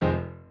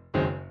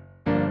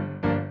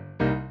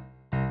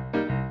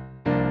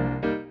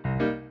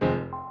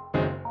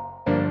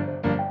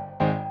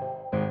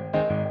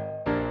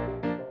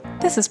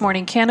This is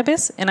Morning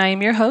Cannabis, and I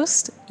am your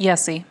host,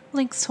 Yessie.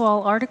 Links to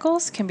all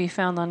articles can be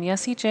found on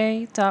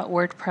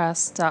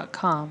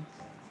yessiej.wordpress.com.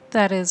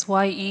 That is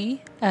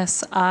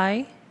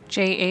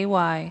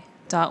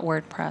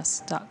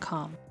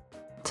YESIJAY.wordpress.com.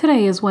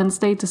 Today is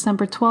Wednesday,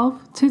 December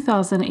 12,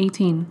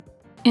 2018.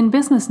 In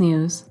business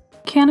news,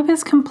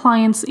 Cannabis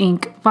Compliance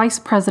Inc. Vice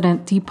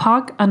President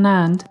Deepak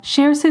Anand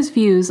shares his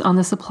views on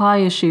the supply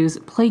issues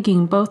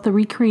plaguing both the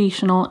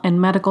recreational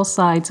and medical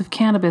sides of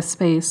cannabis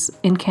space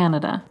in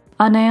Canada.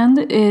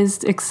 Anand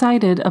is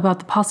excited about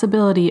the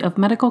possibility of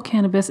medical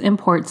cannabis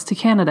imports to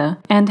Canada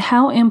and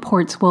how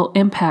imports will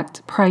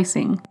impact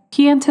pricing.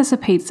 He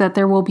anticipates that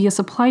there will be a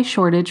supply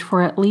shortage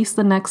for at least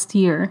the next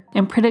year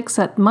and predicts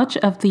that much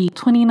of the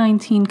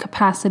 2019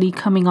 capacity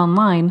coming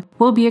online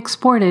will be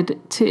exported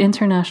to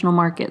international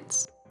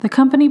markets. The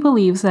company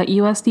believes that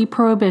USD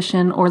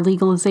prohibition or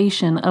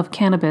legalization of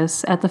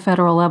cannabis at the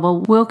federal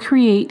level will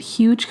create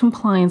huge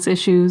compliance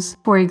issues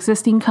for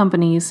existing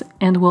companies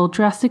and will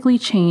drastically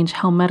change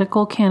how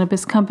medical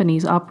cannabis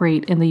companies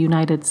operate in the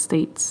United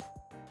States.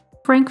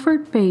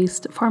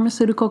 Frankfurt-based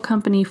pharmaceutical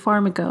company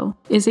Pharmago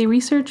is a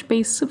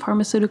research-based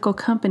pharmaceutical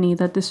company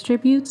that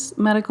distributes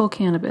medical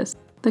cannabis.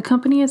 The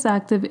company is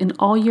active in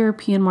all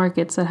European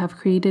markets that have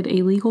created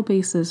a legal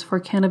basis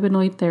for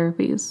cannabinoid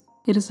therapies.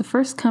 It is the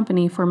first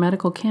company for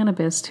medical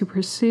cannabis to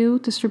pursue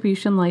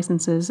distribution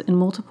licenses in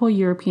multiple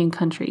European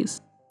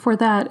countries. For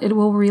that, it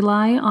will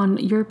rely on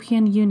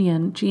European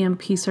Union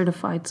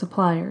GMP-certified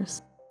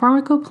suppliers.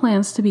 Pharmaco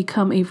plans to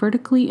become a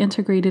vertically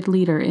integrated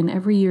leader in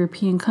every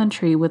European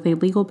country with a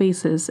legal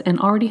basis and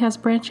already has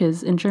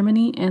branches in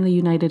Germany and the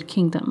United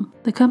Kingdom.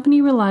 The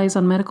company relies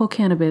on medical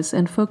cannabis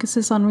and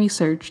focuses on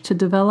research to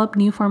develop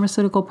new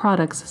pharmaceutical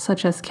products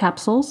such as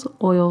capsules,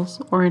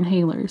 oils, or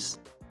inhalers.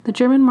 The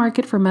German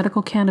market for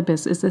medical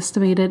cannabis is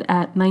estimated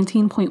at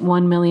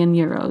 19.1 million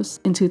euros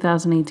in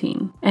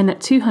 2018 and at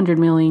 200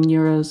 million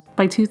euros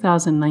by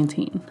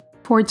 2019.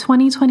 For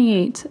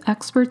 2028,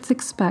 experts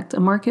expect a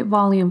market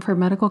volume for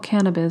medical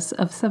cannabis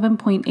of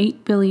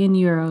 7.8 billion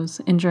euros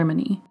in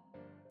Germany.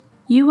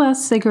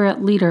 U.S.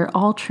 cigarette leader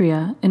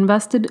Altria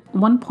invested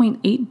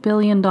 $1.8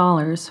 billion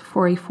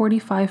for a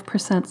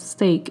 45%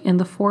 stake in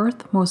the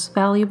fourth most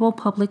valuable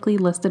publicly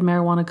listed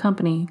marijuana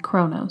company,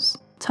 Cronos.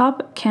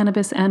 Top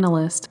cannabis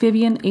analyst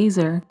Vivian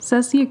Azer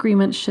says the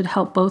agreement should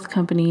help both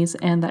companies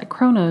and that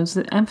Cronos'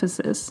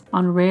 emphasis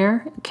on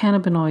rare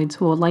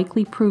cannabinoids will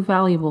likely prove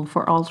valuable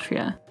for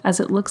Altria as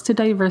it looks to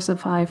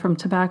diversify from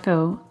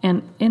tobacco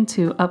and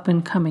into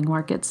up-and-coming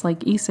markets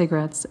like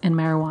e-cigarettes and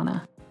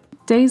marijuana.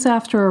 Days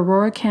after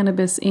Aurora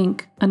Cannabis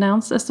Inc.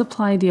 announced a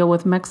supply deal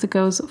with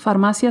Mexico's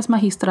Farmacias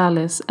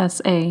Magistrales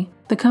S.A.,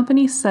 the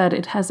company said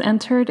it has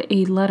entered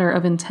a letter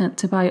of intent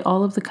to buy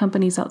all of the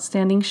company's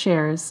outstanding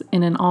shares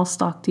in an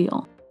all-stock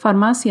deal.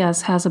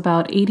 Farmacias has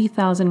about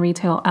 80,000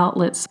 retail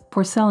outlets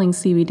for selling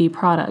CBD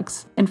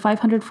products and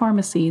 500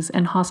 pharmacies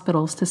and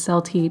hospitals to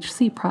sell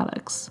THC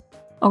products.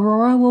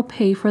 Aurora will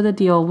pay for the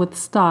deal with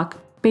stock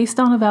based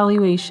on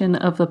evaluation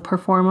of the pro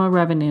forma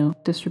revenue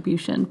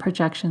distribution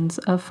projections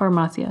of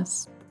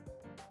Farmacias.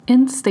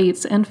 In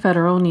states and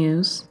federal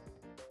news,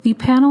 the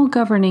panel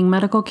governing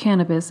medical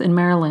cannabis in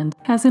Maryland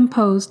has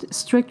imposed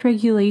strict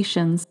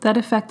regulations that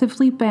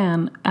effectively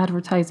ban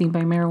advertising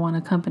by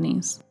marijuana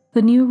companies.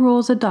 The new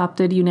rules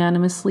adopted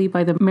unanimously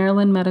by the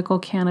Maryland Medical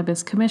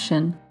Cannabis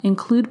Commission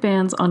include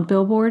bans on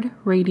billboard,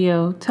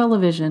 radio,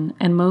 television,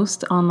 and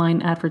most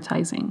online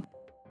advertising.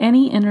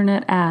 Any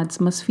internet ads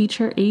must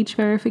feature age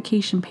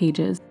verification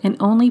pages, and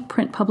only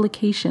print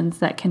publications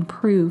that can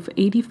prove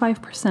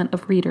 85%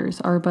 of readers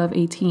are above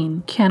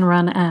 18 can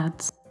run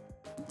ads.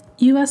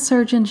 U.S.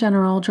 Surgeon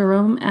General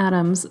Jerome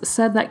Adams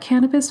said that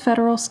cannabis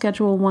federal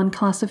Schedule I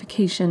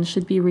classification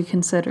should be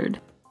reconsidered.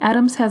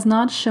 Adams has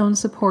not shown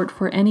support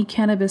for any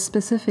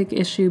cannabis-specific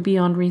issue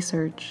beyond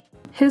research.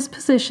 His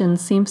position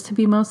seems to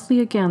be mostly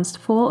against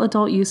full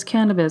adult-use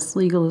cannabis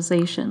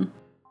legalization.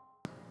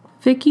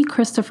 Vicki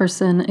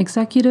Christopherson,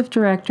 executive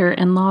director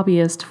and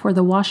lobbyist for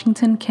the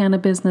Washington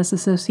Cannabis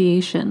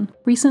Association,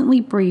 recently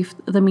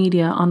briefed the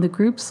media on the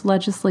group's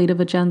legislative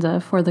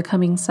agenda for the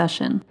coming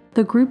session.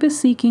 The group is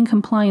seeking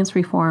compliance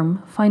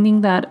reform,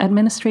 finding that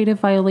administrative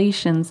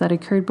violations that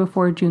occurred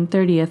before June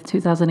 30,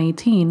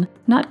 2018,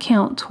 not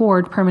count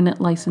toward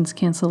permanent license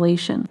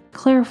cancellation,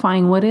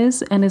 clarifying what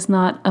is and is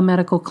not a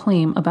medical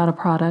claim about a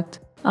product,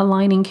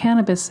 aligning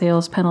cannabis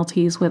sales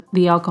penalties with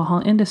the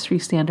alcohol industry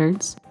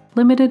standards,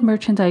 limited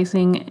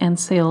merchandising and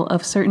sale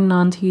of certain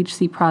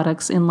non-THC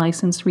products in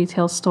licensed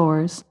retail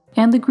stores,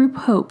 and the group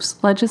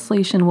hopes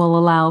legislation will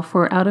allow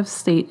for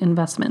out-of-state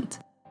investment.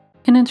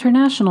 In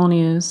international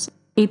news,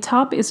 a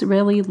top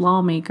Israeli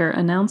lawmaker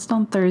announced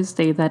on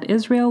Thursday that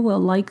Israel will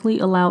likely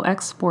allow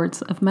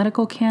exports of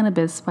medical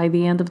cannabis by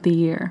the end of the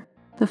year.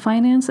 The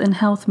Finance and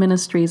Health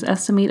Ministries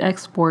estimate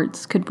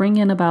exports could bring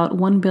in about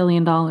 $1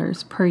 billion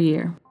per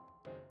year.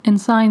 In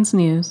science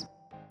news,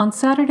 on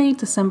Saturday,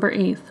 December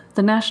 8th,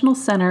 the National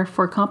Center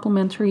for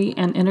Complementary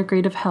and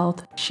Integrative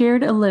Health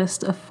shared a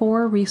list of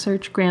 4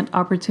 research grant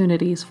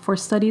opportunities for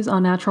studies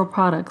on natural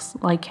products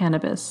like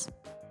cannabis.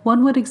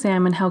 One would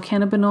examine how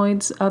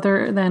cannabinoids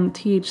other than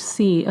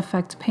THC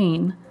affect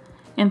pain,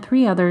 and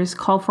 3 others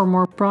call for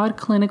more broad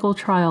clinical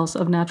trials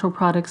of natural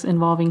products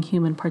involving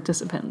human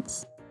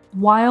participants.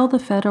 While the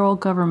federal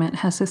government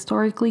has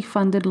historically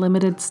funded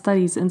limited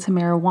studies into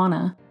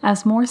marijuana,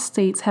 as more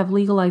states have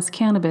legalized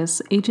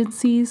cannabis,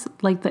 agencies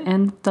like the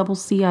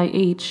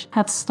NCCIH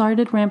have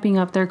started ramping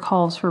up their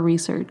calls for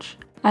research.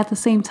 At the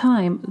same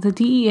time, the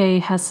DEA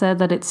has said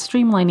that it's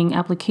streamlining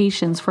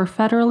applications for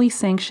federally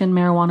sanctioned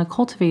marijuana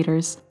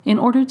cultivators in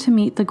order to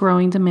meet the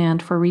growing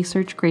demand for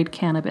research-grade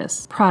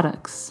cannabis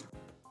products.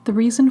 The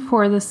reason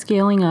for the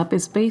scaling up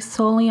is based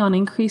solely on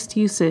increased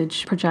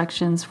usage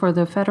projections for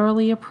the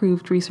federally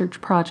approved research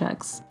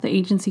projects, the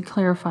agency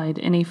clarified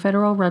in a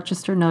Federal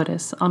Register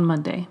notice on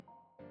Monday.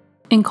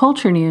 In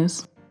culture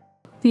news,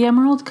 the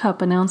Emerald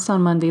Cup announced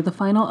on Monday the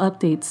final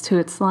updates to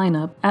its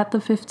lineup at the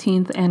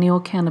 15th Annual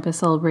Cannabis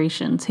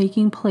Celebration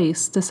taking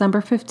place December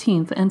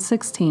 15th and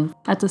 16th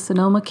at the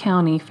Sonoma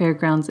County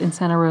Fairgrounds in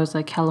Santa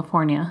Rosa,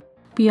 California.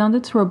 Beyond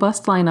its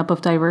robust lineup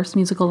of diverse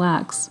musical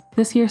acts,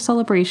 this year's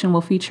celebration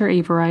will feature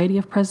a variety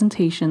of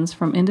presentations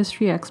from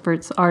industry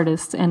experts,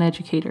 artists, and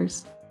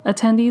educators.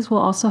 Attendees will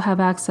also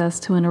have access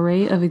to an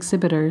array of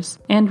exhibitors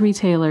and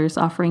retailers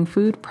offering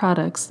food,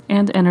 products,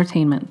 and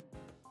entertainment.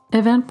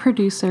 Event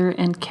producer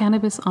and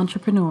cannabis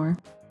entrepreneur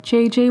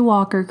J.J.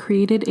 Walker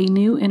created a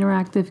new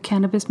interactive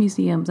cannabis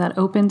museum that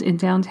opened in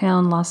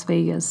downtown Las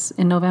Vegas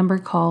in November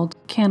called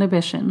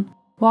Cannabition.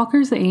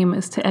 Walker's aim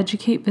is to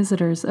educate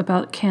visitors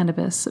about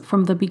cannabis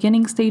from the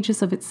beginning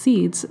stages of its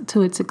seeds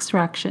to its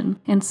extraction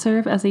and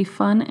serve as a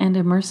fun and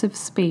immersive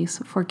space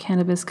for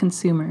cannabis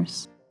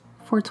consumers.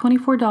 For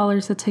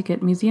 $24 a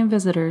ticket, museum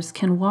visitors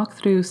can walk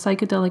through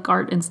psychedelic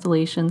art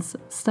installations,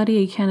 study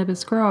a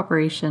cannabis grow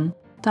operation,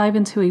 dive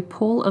into a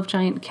pool of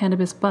giant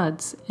cannabis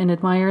buds, and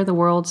admire the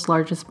world's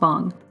largest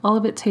bong, all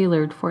of it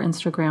tailored for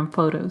Instagram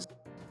photos.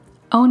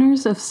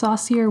 Owners of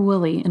Saucier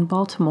Willie in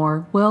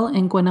Baltimore, Will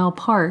and Gwinnell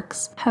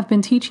Parks, have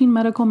been teaching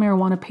medical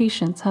marijuana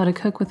patients how to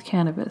cook with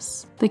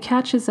cannabis. The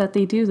catch is that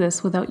they do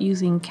this without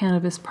using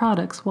cannabis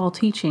products while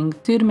teaching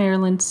due to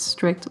Maryland's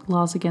strict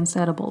laws against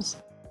edibles.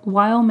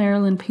 While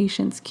Maryland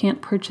patients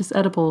can't purchase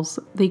edibles,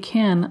 they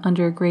can,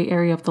 under a gray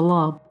area of the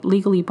law,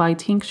 legally buy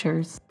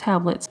tinctures,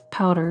 tablets,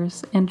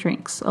 powders, and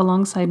drinks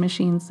alongside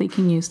machines they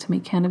can use to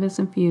make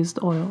cannabis-infused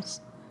oils.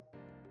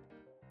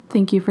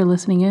 Thank you for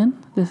listening in.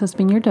 This has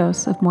been your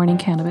dose of Morning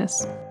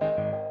Cannabis.